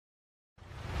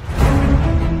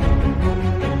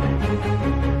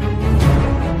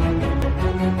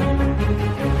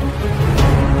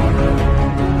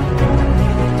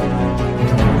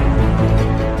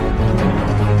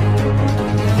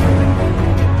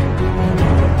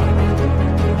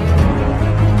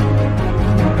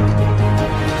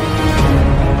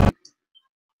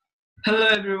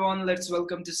everyone, let's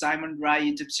welcome to Simon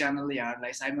Rai YouTube channel.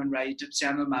 यहाँहरुलाई Simon Rai YouTube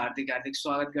channel मा हार्दिक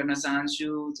स्वागत गर्न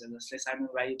चाहन्छु। जसले Simon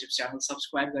Rai YouTube channel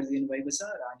subscribe गरिदिनु भएको छ र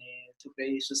अनि थुप्रै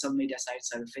social media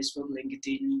साइट्सहरु Facebook,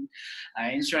 LinkedIn,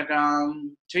 Instagram,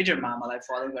 Twitter मा मलाई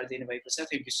फलो गरिदिनु भएको छ।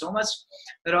 Thank you so much.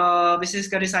 र विशेष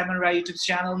गरी Simon Rai YouTube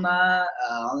channel मा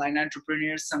अनलाइन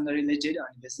एन्टरप्रेन्योर्स सँग रिलेटेड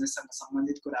अनि बिजनेस सँग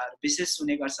सम्बन्धित कुराहरु विशेष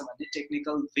हुने गर्छ भन्ने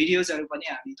टेक्निकल भिडियोजहरु पनि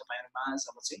हामी तपाईहरुमा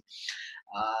अब चाहिँ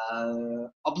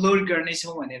अपलोड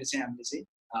गर्नेछौं भनेर चाहिँ हामीले चाहिँ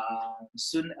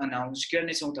सुन अनाउन्स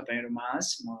गर्नेछौं तपाईहरुमा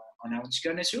म अनाउन्स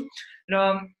गर्नेछु र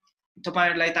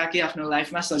तपाईहरुलाई ताकि आफ्नो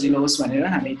लाइफमा सजिलो होस् भनेर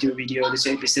हामी त्यो भिडियोहरु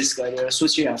चाहिँ विशेष गरेर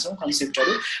सोचिरहेका छौं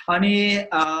कन्सेप्टहरु। अनि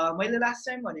मैले लास्ट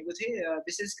टाइम भनेको थिए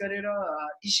विशेष गरेर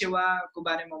e-sewa को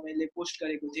बारेमा मैले पोस्ट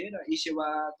गरेको थिए र e-sewa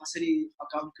कसरी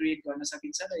अकाउन्ट क्रिएट गर्न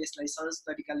सकिन्छ र यसलाई सहज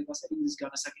तरिकाले कसरी युज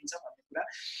गर्न सकिन्छ भन्ने कुरा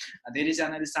धेरै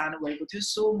जनाले चाहनु भएको थियो।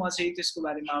 सो म चाहिँ त्यसको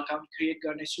बारेमा अकाउन्ट क्रिएट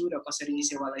गर्नेछु र कसरी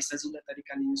e-sewa लाई सजिलो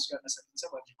तरिकाले युज गर्न सकिन्छ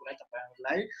भन्ने कुरा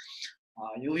तपाईहरुलाई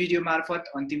यो भिडियो मार्फत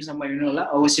अन्तिमसम्म हेर्नु होला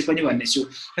अवश्य पनि भन्नेछु।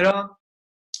 र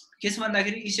के छ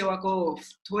भन्दाखेरि e-sewa को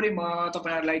थोरै म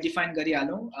तपाईहरुलाई डिफाइन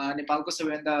गरिहालौं। नेपालको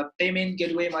सबैभन्दा पेमेन्ट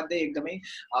गेटवे मध्ये एकदमै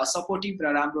सपोर्टिभ र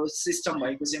राम्रो सिस्टम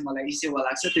भएको चाहिँ मलाई e-sewa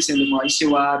लाग्छ। त्यसैले म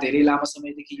e-sewa धेरै लामो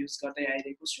समयदेखि युज गर्दै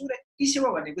आइरहेको छु र e-sewa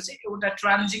भनेको चाहिँ एउटा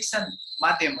ट्रान्जेक्सन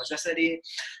माध्यम हो। जसरी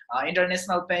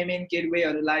इन्टरनेशनल पेमेन्ट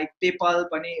गेटवेहरु लाइक पेपाल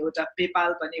पनि एउटा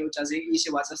चाहिँ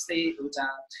e-sewa जस्तै एउटा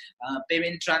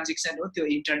पेमेन्ट ट्रान्जेक्सन हो। त्यो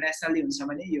इन्टरनेशनली हुन्छ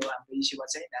भने यो हाम्रो e-sewa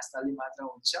चाहिँ नेशनली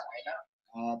मात्र हुन्छ हैन।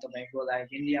 तपाईको लाइक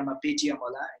इन्डियामा पेटीएम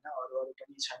होला हैन, अरु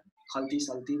पनि छन्, खल्ती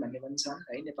सल्ती भन्ने पनि छन्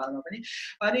है नेपालमा पनि।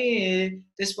 अनि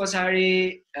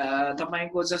त्यसपछि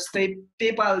तपाईको जस्तै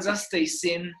पेपाल जस्तै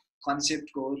सेम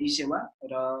कन्सेप्टको e-sewa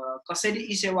र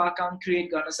कसरी e-sewa अकाउन्ट क्रिएट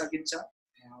गर्न सकिन्छ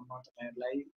म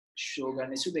तपाईहरुलाई शो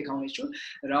गर्नेछु, देखाउनेछु।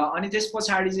 र अनि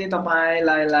त्यसपछि चाहिँ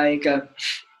तपाईलाई लाइक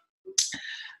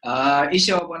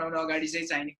e-sewa बनाउन अगाडि चाहिँ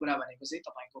चाहिने कुरा भनेको चाहिँ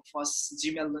तपाईको फर्स्ट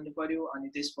जीमेल हुनु पर्यो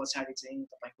अनि त्यसपछि चाहिँ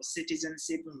तपाईको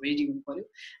सिटिजनशिप रेडी हुनु पर्यो।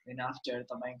 देन आफ्टर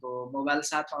तपाईको मोबाइल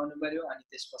साथमा हुनु पर्यो अनि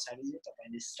त्यसपछि चाहिँ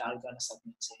तपाईले स्टार्ट गर्न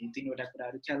सक्नुहुन्छ। यो तीनवटा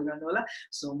कुराहरु ख्याल गर्नु होला।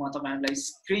 सो म तपाईहरुलाई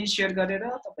स्क्रिन शेयर गरेर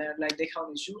तपाईहरुलाई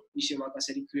देखाउने छु e-sewa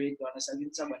कसरी क्रिएट गर्न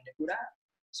सकिन्छ भन्ने कुरा।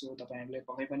 सो तपाईहरुले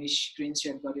पक्कै पनि स्क्रिन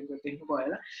शेयर गरेको देख्नु भयो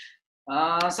होला।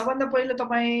 सबभन्दा पहिले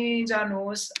तपाई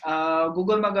जानुहोस्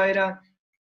गुगलमा गएर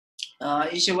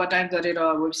e-sewa टाइप गरेर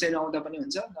वेबसाइट आउँदा पनि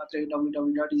हुन्छ, नत्र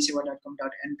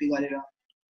www.esewa.com.np गरेर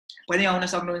पनि आउन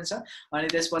सक्नुहुन्छ। अनि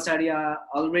त्यसपछि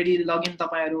अलरेडी लगइन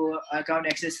तपाईहरु अकाउन्ट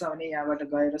एक्सेस छ भने यहाँबाट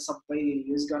गएर सबै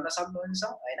युज गर्न सक्नुहुन्छ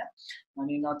हैन।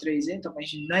 अनि नत्रै चाहिँ तपाई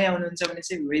नयाँ हुनुहुन्छ भने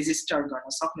चाहिँ रेजिस्टर गर्न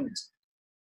सक्नुहुन्छ।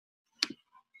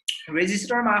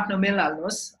 रेजिस्टरमा आफ्नो मेल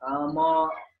हाल्नुहोस्। म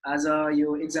आज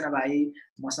यो एकजना भाइ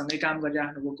मसँगै काम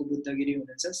गरिराख्नु भएको बुद्धगिरी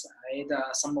हुनुहुन्छ, सायद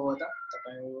सम्भवतः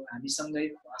तपाईहरु हामीसँगै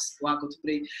उहाँको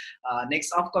थुप्रै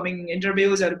नेक्स्ट अपकमिङ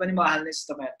इन्टरभ्युजहरु पनि म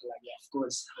हाल्नेछु तपाईहरुको लागि। Of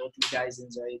course hope you guys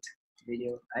enjoy it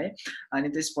video है। अनि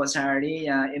त्यसपछि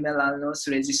यहाँ इमेल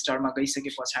हाल्नुहोस् रेजिस्टरमा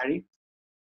गइसकेपछि।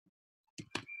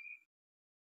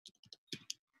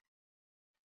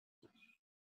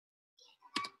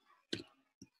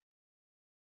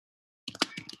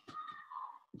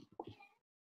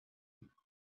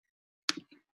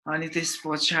 अनि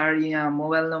त्यसपछि यहाँ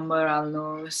मोबाइल नम्बर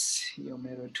हाल्नुहोस्। यो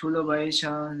मेरो ठुलो भएछ,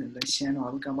 यसलाई सानो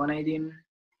हल्का बनाइदिन।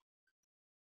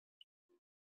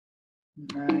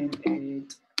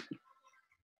 98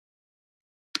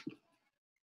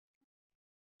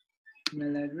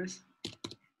 email address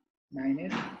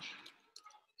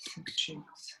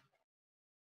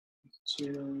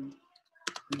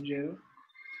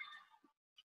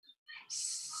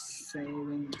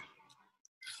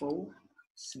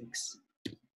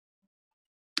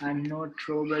I'm not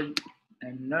Robert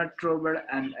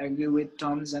and agree with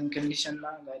terms and conditions.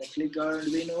 गएर क्लिक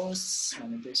गरिदिनुहोस्।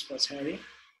 अनि त्यसपछि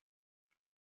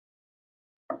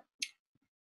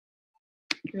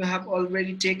you have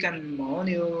already taken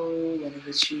money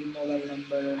भनेपछि mobile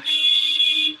number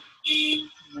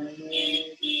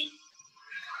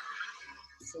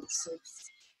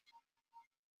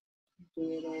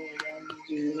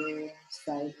 98661010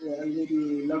 site already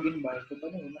login भएको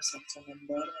पनि हुन सक्छ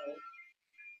number.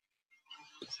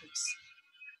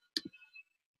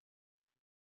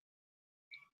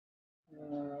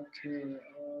 Okay.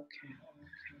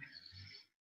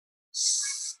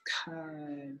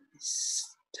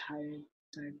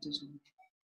 Type this one.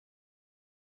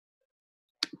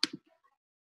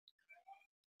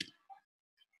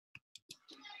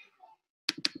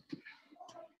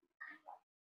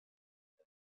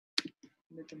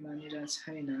 Let money that's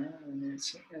high now, and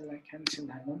it's like cancel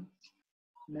happen.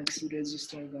 Next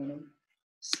register गरौँ।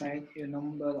 साइट यो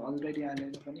नम्बर अलरेडी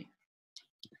हालेर पनि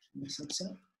हुन सक्छ।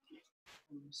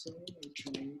 So I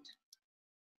tried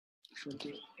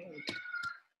 48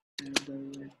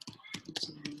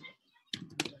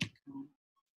 @gmail.com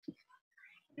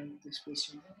and this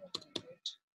question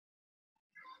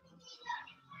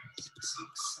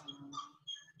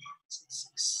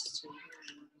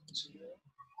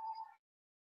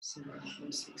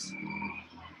 746.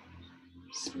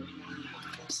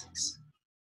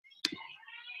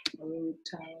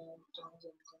 Terms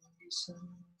and conditions.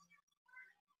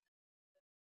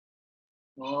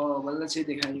 बल्ल चाहिँ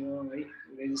देखायो है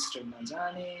रेजिस्टरमा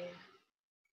जाने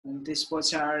अनि त्यस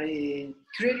पछाडी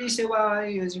क्रेडिट सेवा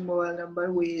using mobile number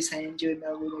we send you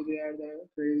email with regard the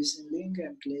verification link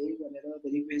and click भनेर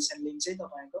भेरिफिकेसन लिंक चाहिँ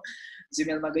तपाईको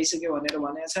जीमेलमा गइसक्यो भनेर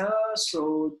भनेको छ सो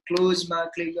क्लोजमा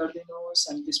क्लिक गरिदिनुस्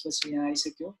अनि त्यसपछि यहाँ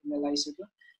आइसक्यो इमेल आइसक्यो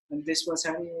अनि त्यस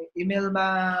पछाडी इमेलमा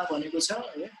भनेको छ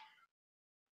है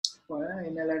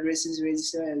email address is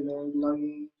registered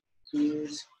login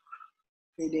create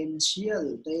credential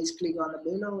please click on the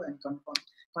below and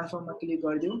confirm ma click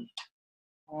गरिदिउ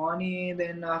अनि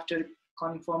then after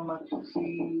confirm ma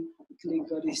click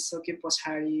गरिसके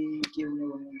पछाडी के हुने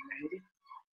भन्दाखेरि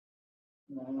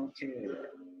okay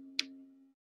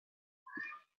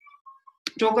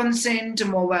token sent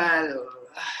mobile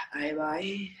आए भाइ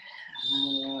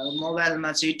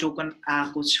मोबाइलमा चाहिँ टोकन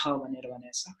आएको छ भनेर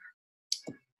भनेछ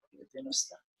हेर्नुस् त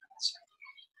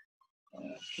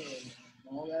ओके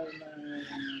मोबाइलमा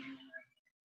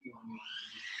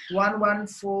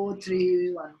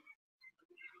 11431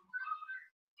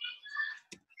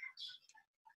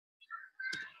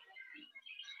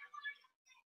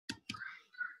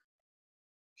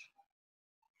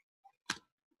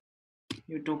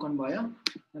 यो टोकन भयो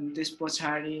अनि त्यस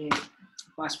पछाडी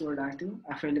पासवर्ड राख्दिउ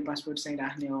आफैले पासवर्ड चाहिँ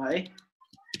राख्ने हो है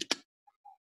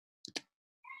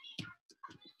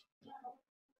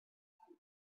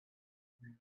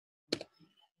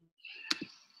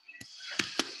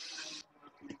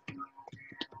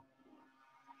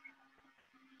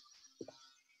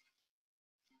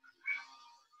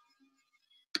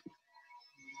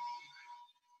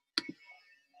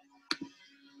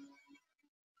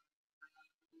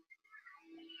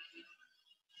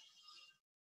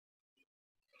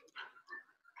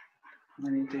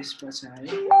अनि त्यस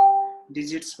पछाडी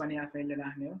डिजिट्स पनि आफैले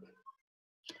राख्ने हो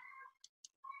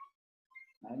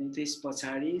अनि त्यस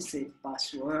पछाडी सेट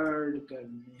पासवर्ड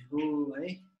गर्ने हो है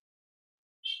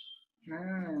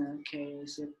ओके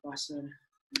सेट पासवर्ड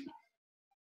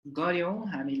गर्यौं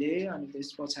हामीले अनि त्यस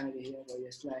पछाडी अब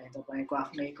यसलाई तपाईको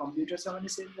आफ्नै कम्प्युटर छ भने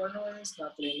सेट गर्नुहोस्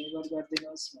नत्र इनेबल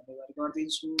गरिदिनुहोस् भनेर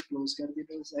गर्दिन्छु क्लोज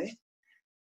गरिदिनुहोस् है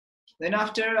then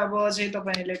after अब चाहिँ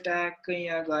तपाईले ट्याग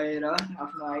यहाँ गएर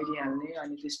आफ्नो आईडी हाल्ने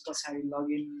अनि त्यस पछाडी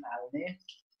लगइन हाल्ने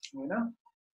हैन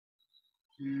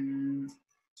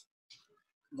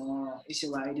म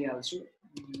esewa आईडी हाल्छु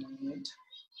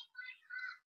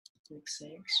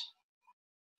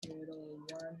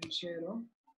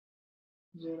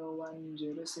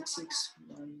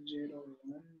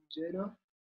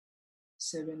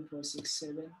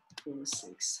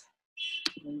 01010661010746746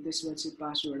 अनि त्यसपछि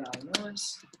पासवर्ड हाल्नुहोस्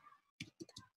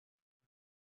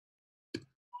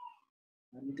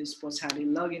अनि त्यस पछाडी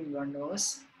लगइन गर्नुहोस्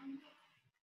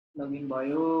लगइन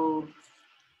भयो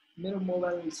मेरो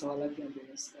मोबाइल छ होला त्यहाँ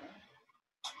दिनुस् त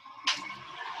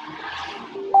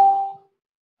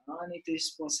अनि त्यस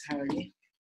पछाडी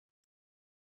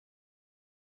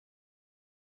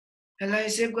यसलाई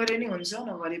सेभ गरे नि हुन्छ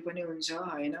नगरे पनि हुन्छ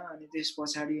हैन अनि त्यस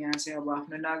पछाडी यहाँ चाहिँ अब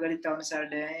आफ्नो नागरिकता अनुसार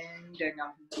ड्याङ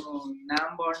आफ्नो नाम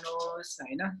भर्नुहोस्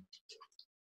हैन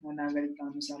म नागरिकता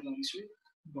अनुसार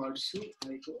भर्छु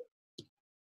भएको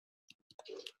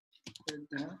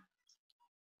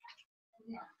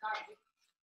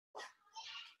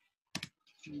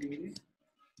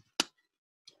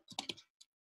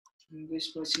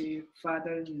त्यसपछि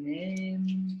फादर नेम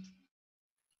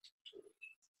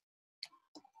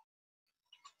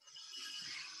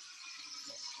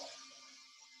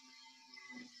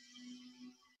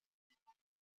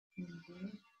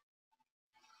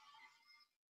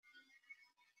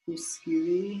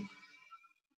Kuskiri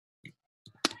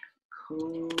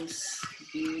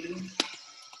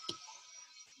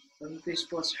अनि त्यस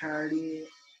पछाडी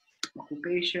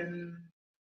occupation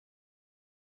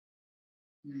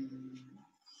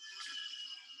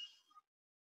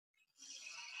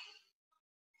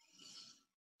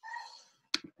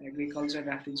एग्रिकल्चर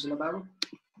राखिदिन्छु ल बाबु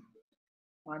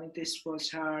अनि त्यस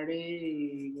पछाडी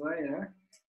गएर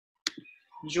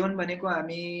जोन भनेको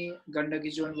हामी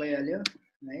गण्डकी जोन भइहाल्यो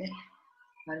है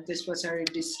अनि त्यस पछाडी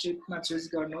डिस्ट्रिक्टमा चुज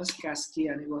गर्नुहोस् कास्की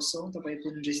हामी बस्छौं तपाई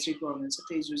कुन डिस्ट्रिक्टको हुनुहुन्छ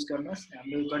त्यही चुज गर्नुहोस्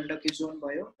हाम्रो गण्डकी जोन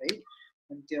भयो है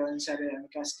अनि त्यो अनुसार हामी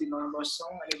कास्कीमा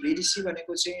बस्छौँ अनि भिडिसी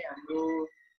भनेको चाहिँ हाम्रो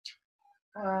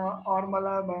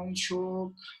अर्मला बाङछोक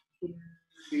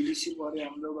भिडिसी पर्यो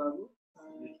हाम्रो बाबु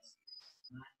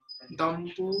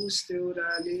दम्पु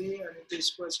स्तेउराली अनि त्यस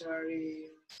पछाडि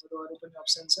अरू पनि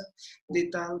अप्सन छ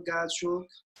दिताल गाचोक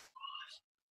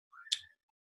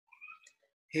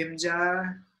हेम्जा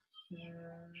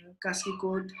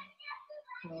कास्कीकोट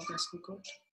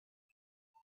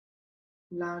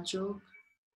लाचोक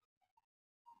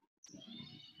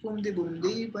पुम्दी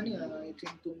बुम्दी पनि आई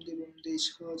थिंक पुम्दी बुम्दी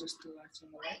छ जस्तो लाग्छ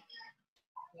मलाई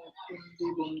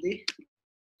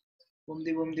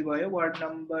पुम्दी बुम्दी भयो वार्ड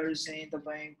नम्बर चाहिँ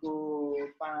तपाईको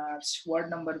 5 वार्ड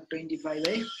नम्बर 25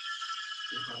 है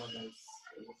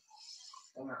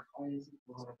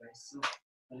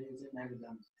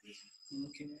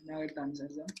ओके नागरदाम सर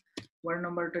वार्ड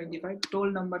नम्बर 25 टोल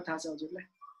नम्बर थाहा छ हजुरलाई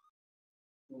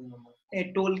ए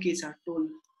टोल के छ टोल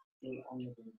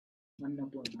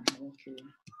Annapurna okay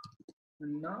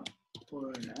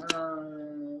Annapurna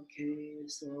okay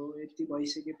so यति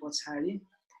भइसके पछाडि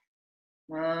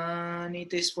अनि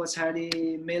त्यस पछाडि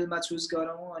मेलमा चुज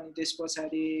गरौँ अनि त्यस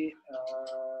पछाडि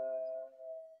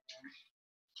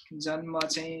जन्म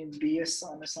चाहिँ बीएस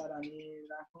अनुसार हामी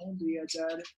राखौँ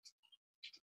 2000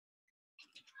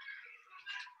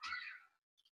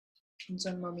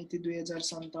 जन्म मिति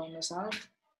 2057 साल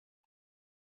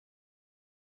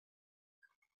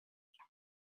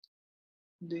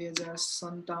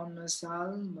 2057 साल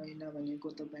महिना भनेको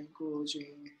तपाईको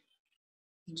चाहिँ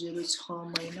 06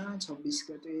 महिना 26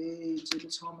 गते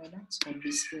 06 महिना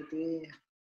 26 गते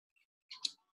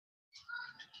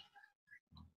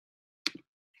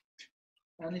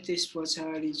अनि त्यस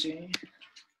पछाडि चाहिँ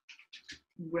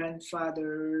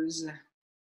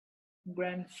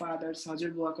ग्रान्डफादर्स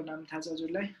हजुर बुवाको नाम थाहा छ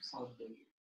हजुरलाई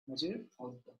हजुर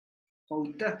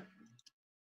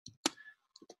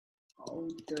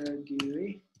औतगिरी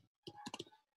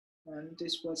अनि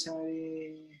त्यस पछाडि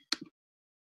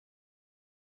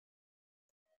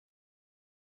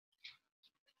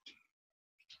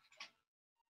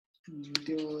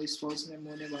त्यो स्पोर्ट्स नेम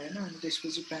हुने भएन अनि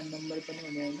त्यसपछि प्यान नम्बर पनि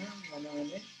हुने हैन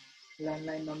भने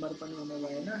ल्यान्डलाइन नम्बर पनि हुने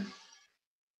भएन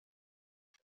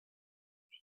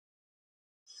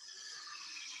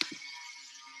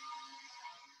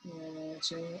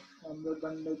चाहिँ हाम्रो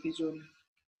गण्डकी जोन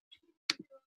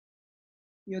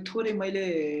यो थोरै मैले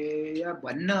यहाँ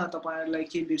भन्न तपाईहरुलाई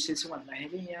के बिर्सेछु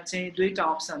भन्दाखेरि यहाँ चाहिँ दुईटा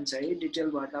अप्सन छ है डिटेल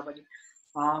भर्दा पनि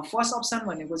फर्स्ट अप्सन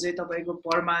भनेको चाहिँ तपाईको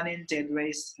पर्मानेन्ट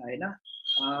एड्रेस हैन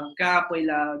कहाँ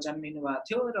पहिला जन्मिनु भएको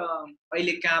थियो र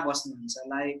अहिले कहाँ बस्नुहुन्छ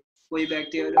लाइक कोही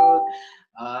व्यक्तिहरु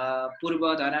पूर्व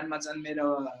धरानमा जन्मेर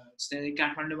चाहिँ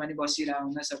काठमाडौँमा नि बसिरहेको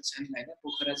हुन सक्छन् हैन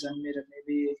पोखरा जन्मेर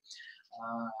मेबी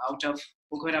आउट अफ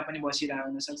पोखरा पनि बसिरहेको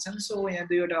हुन सक्छन् सो यहाँ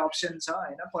दुईवटा अप्सन छ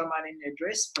हैन पर्मानेन्ट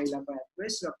एड्रेस पहिलाको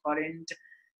एड्रेस र करेन्ट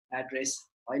एड्रेस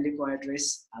अहिलेको एड्रेस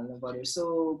हाल्नु पर्यो सो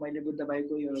मैले बुद्ध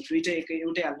भाइको यो दुईटै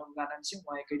एउटै हाल्नुको कारण चाहिँ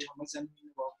उहाँ एकै ठाउँमा जन्मिनु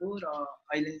भएको र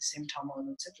अहिले सेम ठाउँमा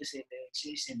हुनुहुन्छ त्यसैले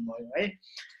चाहिँ सेम भयो है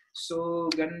सो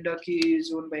गण्डकी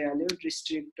जोन भइहाल्यो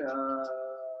डिस्ट्रिक्ट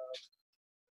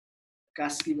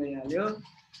कास्की भइहाल्यो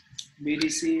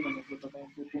बीडीसी भनेको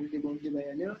तपाईको पुम्दी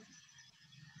भइहाल्यो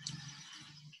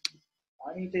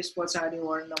अनि त्यस पछाडि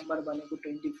वार्ड नम्बर भनेको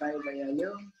 25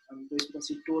 भइहाल्यो अनि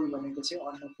त्यसपछि टोल भनेको चाहिँ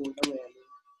अन्नपूर्ण भइहाल्यो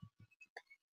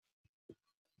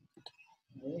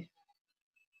है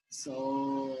सो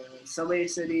सबै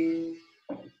यसरी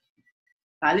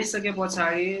हालिसके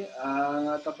पछाडि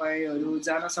तपाईहरु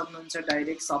जान सक्नुहुन्छ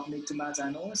डाइरेक्ट सबमिटमा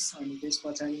जानुहोस् अनि त्यस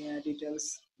पछाडि यहाँ डिटेल्स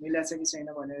मिलेछ कि छैन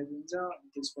भनेर दिन्छ अनि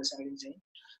त्यस पछाडि चाहिँ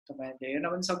तपाईहरुले हेर्न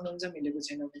पनि सक्नुहुन्छ मिलेको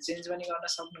छैन भने चेन्ज पनि गर्न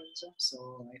सक्नुहुन्छ so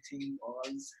I think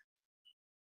all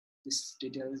these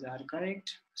details are correct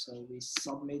so we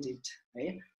submit it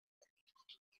right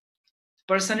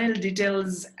personnel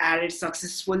details added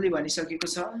successfully भनिसकेको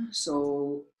छ so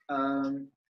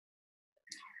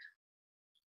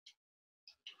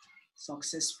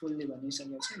सक्सेसफुली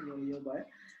भनिसकेको छ यो भयो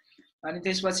अनि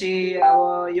त्यसपछि अब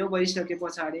यो भइसके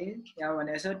पछाडी यहाँ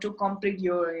भनेको छ टु कम्प्लिट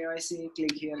यो एसए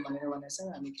क्लिक हियर भनेर भनेको छ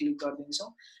हामी क्लिक गर्दिन्छौं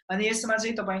अनि यसमा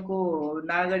चाहिँ तपाईको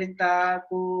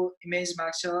नागरिकताको इमेज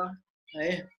माग्छ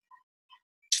है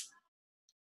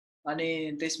अनि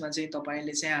त्यसमा चाहिँ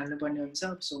तपाईले चाहिँ हाल्नु पर्ने हुन्छ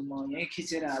सो म यही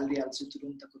खिचेर हाल्दिहाल्छु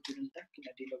तुरुन्तको तुरुन्त किन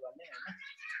ढिलो गर्ने हैन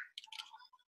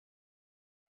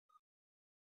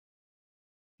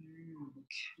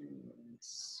okay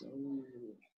so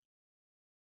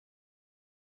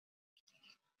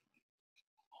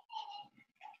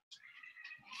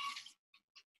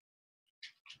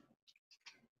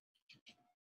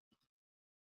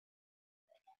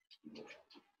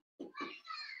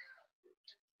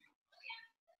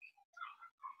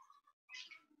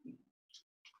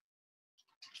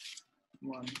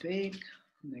one pic,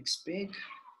 next pic.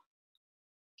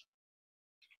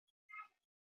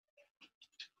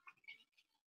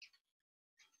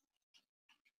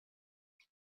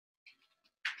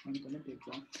 One pic.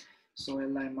 So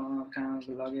यसलाई म कहाँ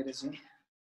लगेर चाहिँ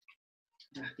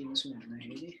राखिदिन्छु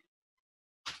भन्दाखेरि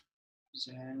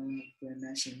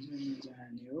मेसेन्जरमा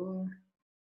जाने हो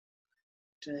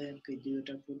ट्यागकै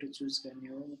दुईवटा फोटो चुज गर्ने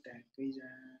हो ट्यागकै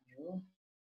जाने हो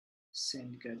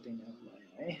सेन्ड गरिदिनु भयो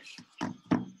है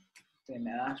then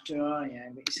after यहाँ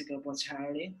गइसके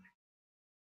पछाडी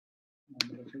म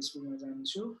मेरो फेसबुकमा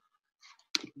जान्छु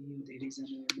यो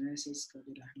धेरैजना मेसेज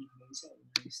गरिराख्नु भएको छ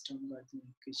स्टप गरिदिनु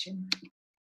एकैछिन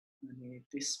अनि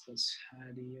त्यस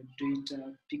पछाडी यो दुईटा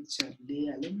पिक्चर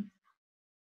लिइहालौँ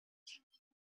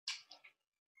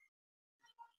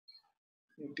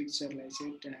यो पिक्चरलाई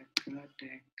चाहिँ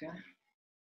ट्यागका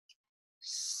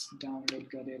डाउनलोड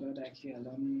गरेर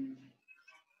राखिहालौँ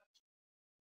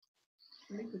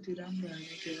अलिकति राम्रो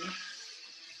आउने के हो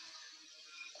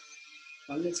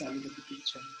हल्लै अलिकति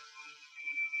पिक्चर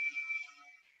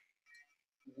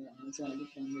आज अलिक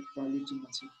राम्रो क्वालिटीमा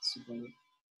छ भयो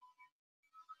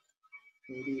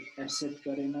फेरि एक्सेप्ट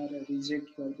गरेन र रिजेक्ट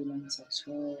गरिदिन पनि सक्छ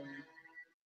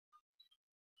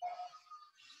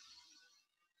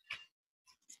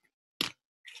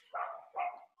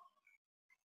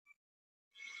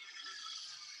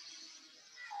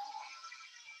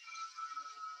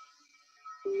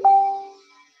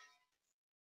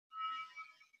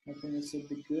I think it should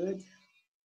be good.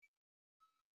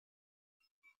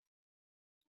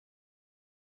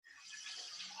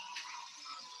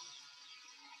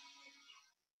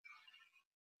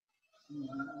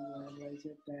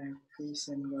 ट्यागकै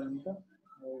send गरौँ त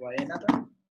भएन त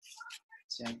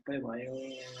झ्याप्पै भयो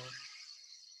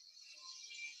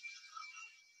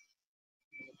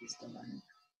त्यस्तो लाग्यो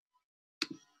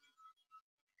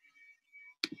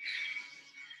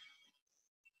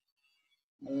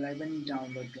यसलाई पनि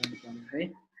डाउनलोड गर्नुपर्ने है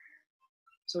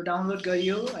सो डाउनलोड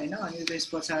गरियो हैन अनि त्यस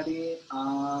पछाडी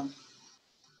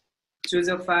चुज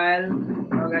अ फाइल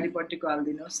अगाडिपट्टिको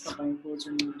हाल्दिनुहोस् तपाईको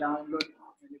जुन डाउनलोड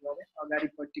मैले गरे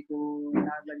अगाडिपट्टिको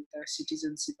नागरिकता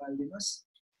सिटिजनशिप हाल्दिनुहोस्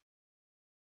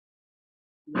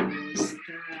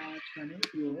स्टार्ट गर्ने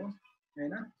यो हो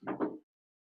हैन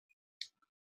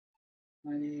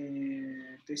अनि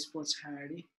त्यस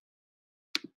पछाडी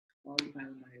अल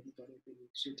फाइलमा हेर्नु पर्यो त्यो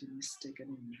सेटिङ मिस्टेक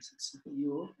पनि हुन सक्छ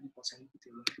यो हो अनि पछाडीको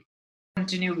त्यो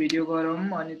कन्टिन्यू भिडियो गरौँ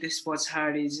अनि त्यस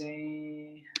पछाडी चाहिँ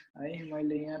है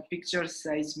मैले यहाँ पिक्चर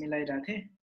साइज मिलाइराखे थिए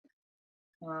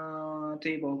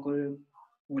त्यही भएको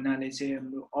हुनाले चाहिँ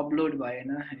हाम्रो अपलोड भएन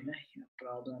हैन यहाँ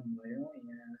प्रब्लम भयो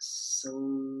यहाँ सो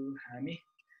हामी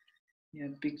यहाँ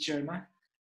पिक्चरमा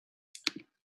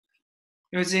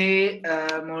यो चाहिँ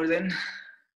मोर देन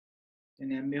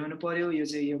 10 MB हुनु पर्यो यो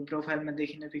चाहिँ यो प्रोफाइलमा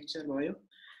देखिने पिक्चर भयो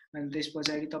अनि त्यस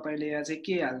पछाडी तपाईले यहाँ चाहिँ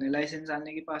के हाल्ने लाइसेन्स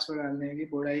हाल्ने कि पासवर्ड हाल्ने कि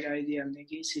भोटर आइडी हाल्ने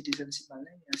कि सिटिजनशिप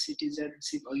हाल्ने यहाँ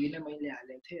सिटिजनशिप अघि नै मैले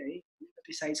हालेको थिएँ है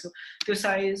अलिकति साइजको त्यो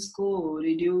साइजको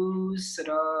रिड्युस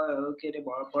र के रे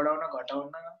बढाउन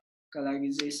घटाउनका लागि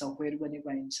चाहिँ सफ्टवेयर पनि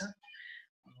पाइन्छ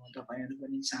तपाईहरु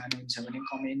पनि चाहनुहुन्छ भने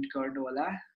कमेन्ट गर्नु होला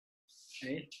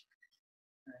है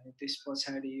अनि त्यस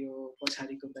पछाडी यो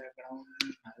पछाडीको ब्याकग्राउन्ड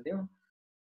हाल्दियौ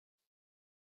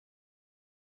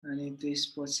अनि त्यस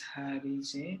पछाडी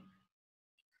चाहिँ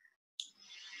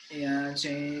यहाँ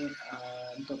चाहिँ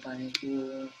तपाईको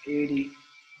एडी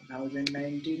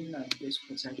 2019 अनि त्यस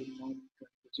पछाडी मन्थ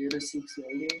 06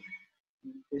 अहिले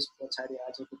त्यस पछाडी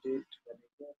आजको डेट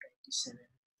भनेको 27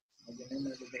 अघि नै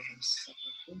मैले देखाउन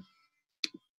सकेको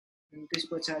अनि त्यस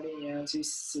पछाडी यहाँ चाहिँ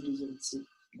सिटिजनशिप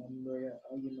नम्बर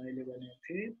अघि मैले भनेको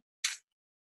थिएँ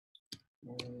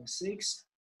 6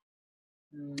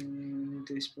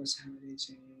 त्यस पछाडी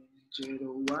चाहिँ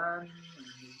 01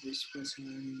 अनि त्यस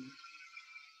पछाडी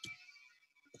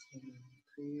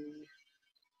 73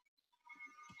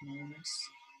 minus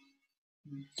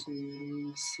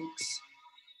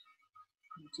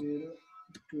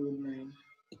 06029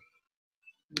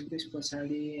 अनि त्यस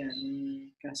पछाडी हामी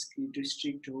कास्की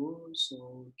डिस्ट्रिक्ट हो so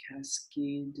Kaski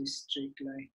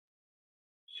डिस्ट्रिक्टलाई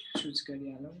choose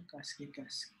गरिहालौँ Kaski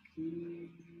Kaski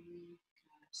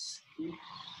Kaski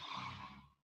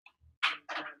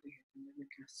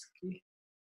Kaski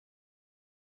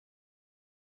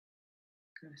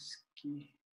Kaski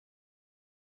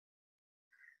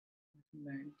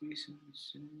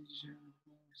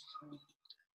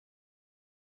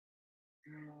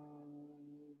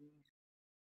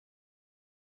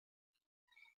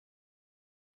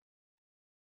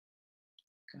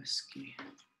Kaski.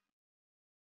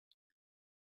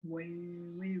 Wait.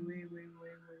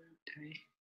 Hey.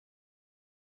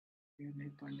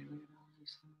 Nepali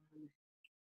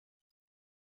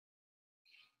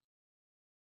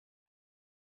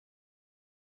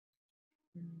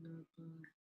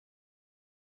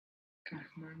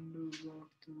Kathmandu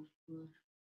Bhaktapur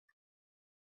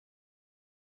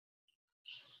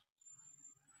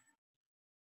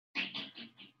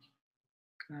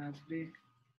Kavre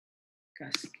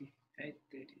Kaski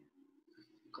हेत्तेरी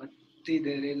कति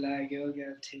धेरै लाग्यो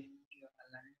क्या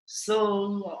सो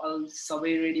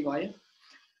सबै रेडी भयो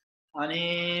अनि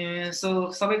सो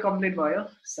सबै कम्प्लिट भयो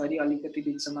सरी अलिकति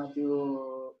बिचमा त्यो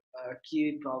के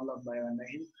प्रब्लम भयो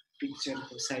भन्दाखेरि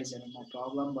पिक्चरको साइजहरुमा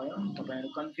प्रब्लम भयो तपाईहरु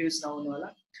कन्फ्युज नहुनु होला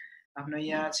आफ्नो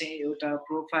यहाँ चाहिँ एउटा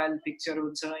प्रोफाइल पिक्चर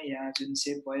हुन्छ यहाँ जुन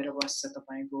सेभ भएर बस्छ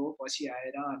तपाईको पछि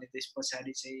आएर अनि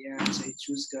त्यसपछि चाहिँ यहाँ चाहिँ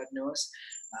चुज गर्नुहोस्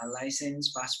लाइसेन्स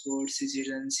पासपोर्ट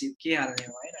सिटिजनशिप के हाल्ने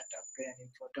हो हैन टक्कै अनि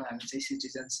फोटो हामी चाहिँ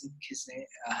सिटिजनशिप खिच्ने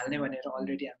हाल्ने भनेर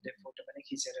अलरेडी हामीले फोटो पनि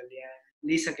खिचेर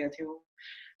लिइसकेका थियौं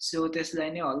सो त्यसलाई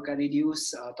नै हल्का रिड्युस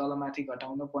तलमाथि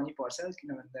घटाउन पनि पर्छ किन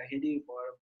भन्दाखेरि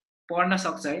पढ्न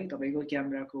सक्छ है तपाईको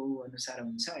क्यामेराको अनुसार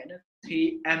हुन्छ हैन 3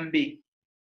 MB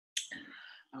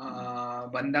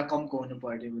भन्दा कमको हुनु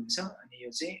पर्ने हुन्छ अनि यो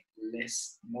चाहिँ लेस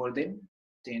मोर देन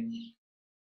 10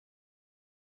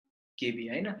 KB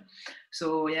हैन सो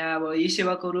यहाँ अब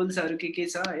ई-सेवाको रुल्सहरु के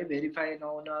छ है भेरिफाई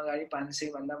नहुन अगाडि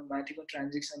 500 भन्दा माथिको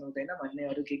ट्रान्ज्याक्सन हुँदैन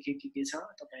भन्नेहरु के छ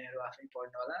तपाईहरु आफै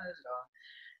पढ्नु होला र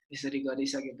यसरी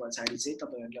गरिसके पछाडी चाहिँ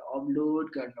तपाईहरुले अपलोड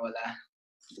गर्नु होला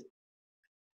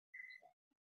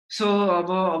सो अब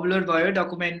अपलोड भयो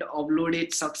डकुमेन्ट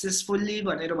अपलोडेड सक्सेसफुली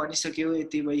भनेर भनिसक्यो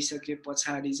यति भइसके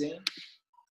पछाडी चाहिँ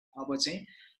अब चाहिँ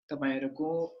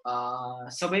तपाईहरुको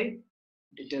सबै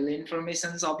डिटेल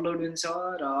इन्फर्मेसन्स अपलोड हुन्छ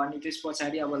र अनि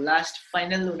त्यसपछि अब लास्ट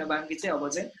फाइनल हुन बाँकी चाहिँ अब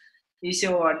चाहिँ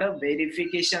ई-सेवाबाट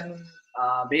भेरिफिकेसन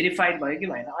भेरिफाइड भयो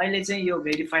कि भएन अहिले चाहिँ यो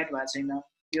भेरिफाइड भएको छैन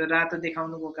यो रातो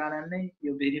देखाउनुको कारण नै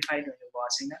यो भेरिफाइड हुनु भएको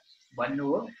छैन भन्नु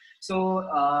हो सो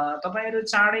तपाईहरु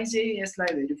चाँडै चाहिँ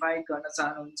यसलाई भेरिफाइड गर्न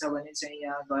चाहनुहुन्छ भने चाहिँ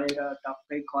यहाँ गएर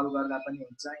टक्कै कल गर्दा पनि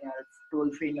हुन्छ यहाँ टोल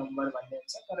फ्री नम्बर भन्ने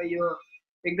हुन्छ तर यो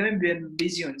एकदमै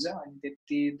बिजी हुन्छ अनि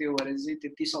त्यति त्यो भएर चाहिँ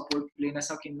त्यति सपोर्ट लिन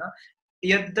सकिन्न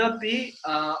यद्यपि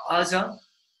अझ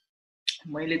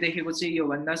मैले देखेको चाहिँ यो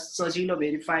भन्दा सजिलो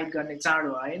भेरिफाइड गर्ने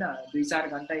चाँडो हैन 2-4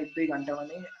 घण्टा 1-2 घण्टामा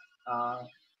नै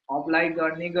अप्लाई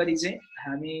गर्ने गरी चाहिँ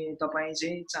हामी तपाई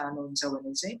चाहिँ चाहनुहुन्छ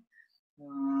भने चाहिँ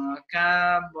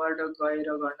कहाँबाट गएर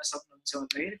गर्न सक्नुहुन्छ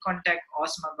भन्दाखेरि कन्ट्याक्ट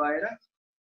असमा गएर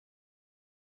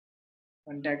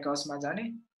कन्ट्याक्ट असमा जाने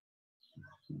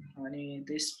अनि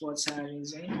त्यसपछि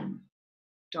चाहिँ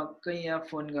टक्कै यहाँ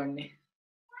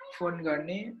फोन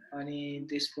गर्ने अनि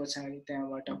त्यसपछि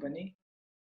त्यहाँबाट पनि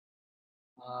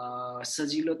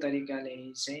सजिलो तरिकाले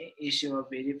चाहिँ ई-सेवा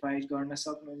भेरिफाइड गर्न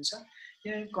सक्नुहुन्छ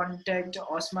यहाँ कन्ट्याक्ट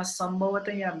असमा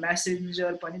सम्भवतः यहाँ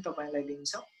मेसेन्जर पनि तपाईलाई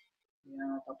दिन्छ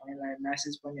यहाँ तपाईलाई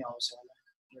मेसेज पनि आउँछ होला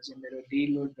यो चाहिँ मेरो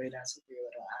रिलोड भइराछ त्यो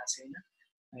भएर आ छैन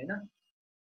हैन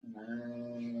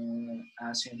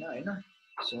आ छैन हैन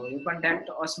सो यो कन्ट्याक्ट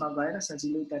असमा गएर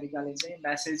सजिलो तरिकाले चाहिँ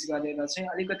मेसेज गरेर चाहिँ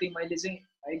अलिकति मैले चाहिँ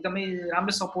एकदमै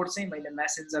राम्रो सपोर्ट चाहिँ मैले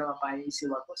मेसेन्जरमा पाएँ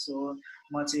सेवाको सो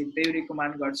म चाहिँ त्यही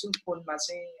रिकमेन्ड गर्छु फोनमा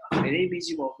चाहिँ धेरै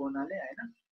बिजी भएको हुनाले हैन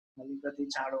अलिकति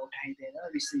चाँडो उठाइदैन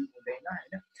रिसिभ हुँदैन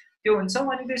हैन त्यो हुन्छ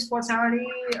अनि त्यसपछि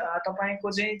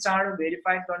तपाईको चाहिँ चाँडो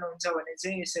भेरिफाइड गर्नुहुन्छ भने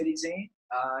चाहिँ यसरी चाहिँ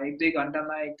 1-2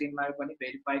 घण्टामा 1 दिनमा पनि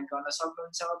भेरिफाइड गर्न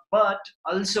सक्नुहुन्छ बट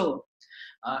अल्सो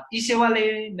ई-सेवाले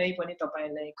नै पनि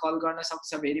तपाईलाई कल गर्न सक्छ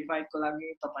भेरिफाइडको लागि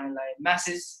तपाईलाई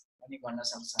मेसेज पनि गर्न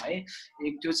सक्छ है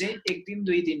त्यो चाहिँ 1 दिन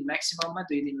 2 दिन म्याक्सिमममा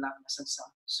 2 दिन लाग्न सक्छ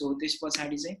सो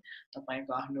त्यसपछि चाहिँ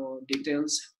तपाईको आफ्नो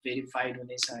डिटेल्स भेरिफाइड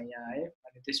हुनेछ यहाँ है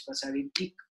अनि त्यसपछि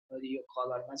टिक यो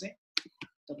कलरमा चाहिँ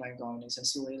तपाईको आउनेछ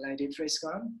सो यसलाई रिफ्रेश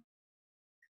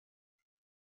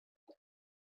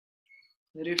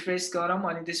गरौँ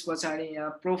अनि त्यसपछि यहाँ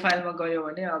प्रोफाइलमा गयो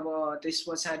भने अब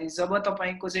त्यसपछि जब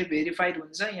तपाईको चाहिँ भेरिफाइड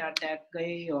हुन्छ यहाँ ट्यागकै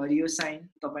हरियो साइन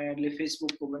तपाईहरुले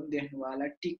फेसबुकको पनि देख्नु होला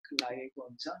टिक लागेको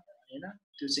हुन्छ हैन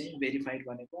त्यो चाहिँ भेरिफाइड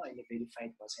भनेको अहिले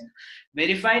भेरिफाइड भएन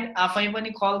भेरिफाइड आफै पनि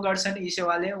कल गर्छन्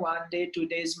ई-सेवाले 1 डे 2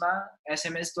 डेजमा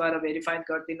एसएमएस द्वारा भेरिफाइड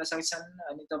गर्दिन सक्छन्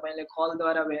अनि तपाईले कल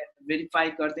द्वारा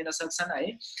भेरिफाइड गर्दिन सक्छन् है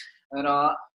र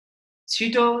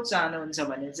छिटो चाहनुहुन्छ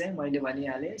भने चाहिँ मैले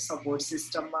भनिहाले सपोर्ट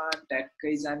सिस्टममा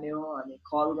ट्यागकै जाने हो अनि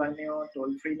कल गर्ने हो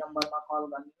टोल फ्री नम्बरमा कल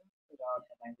गर्ने हो र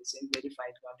तपाईले चाहिँ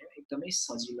भेरिफाइड गर्ने हो एकदमै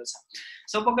सजिलो छ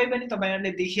सो पक्कै पनि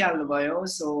तपाईहरुले देखिहाल्नु भयो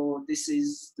so this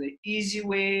is the easy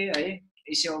way है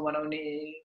ई-सेवा बनाउने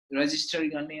रजिस्टर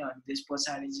गर्ने अनि त्यसपछि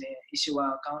चाहिँ ई-सेवा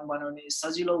अकाउन्ट बनाउने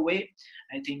सजिलो वे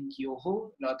आई थिंक यो हो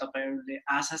र तपाईहरुले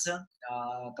आशा छ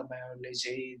तपाईहरुले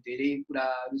चाहिँ धेरै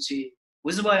कुराहरु चाहिँ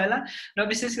बुझ्नुभयो होला र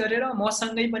विशेष गरेर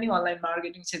मसँगै पनि अनलाइन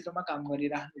मार्केटिङ क्षेत्रमा काम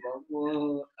गरिराख्नु भएको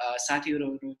साथीहरु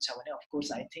हुनुहुन्छ भने of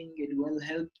course I think it will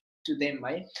help to them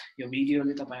है यो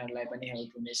भिडियोले तपाईहरुलाई पनि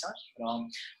हेल्प हुनेछ र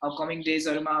अपकमिङ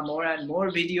डेजहरुमा मोर एन्ड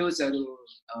मोर भिडियोजहरु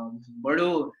बडो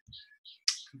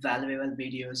भ्यालुएबल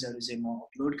भिडियोजहरु चाहिँ म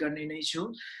अपलोड गर्ने नै छु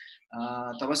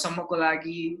तबसम्मको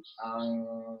लागि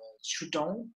छुटौं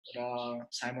र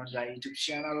साइमन राई युट्युब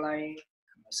च्यानललाई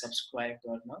सब्स्क्राइब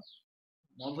गर्न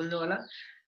नभुल्नु होला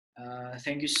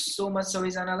थ्यांक यू सो मच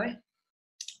सबैजनालाई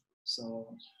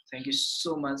so thank you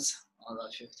so much all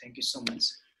of you thank you so much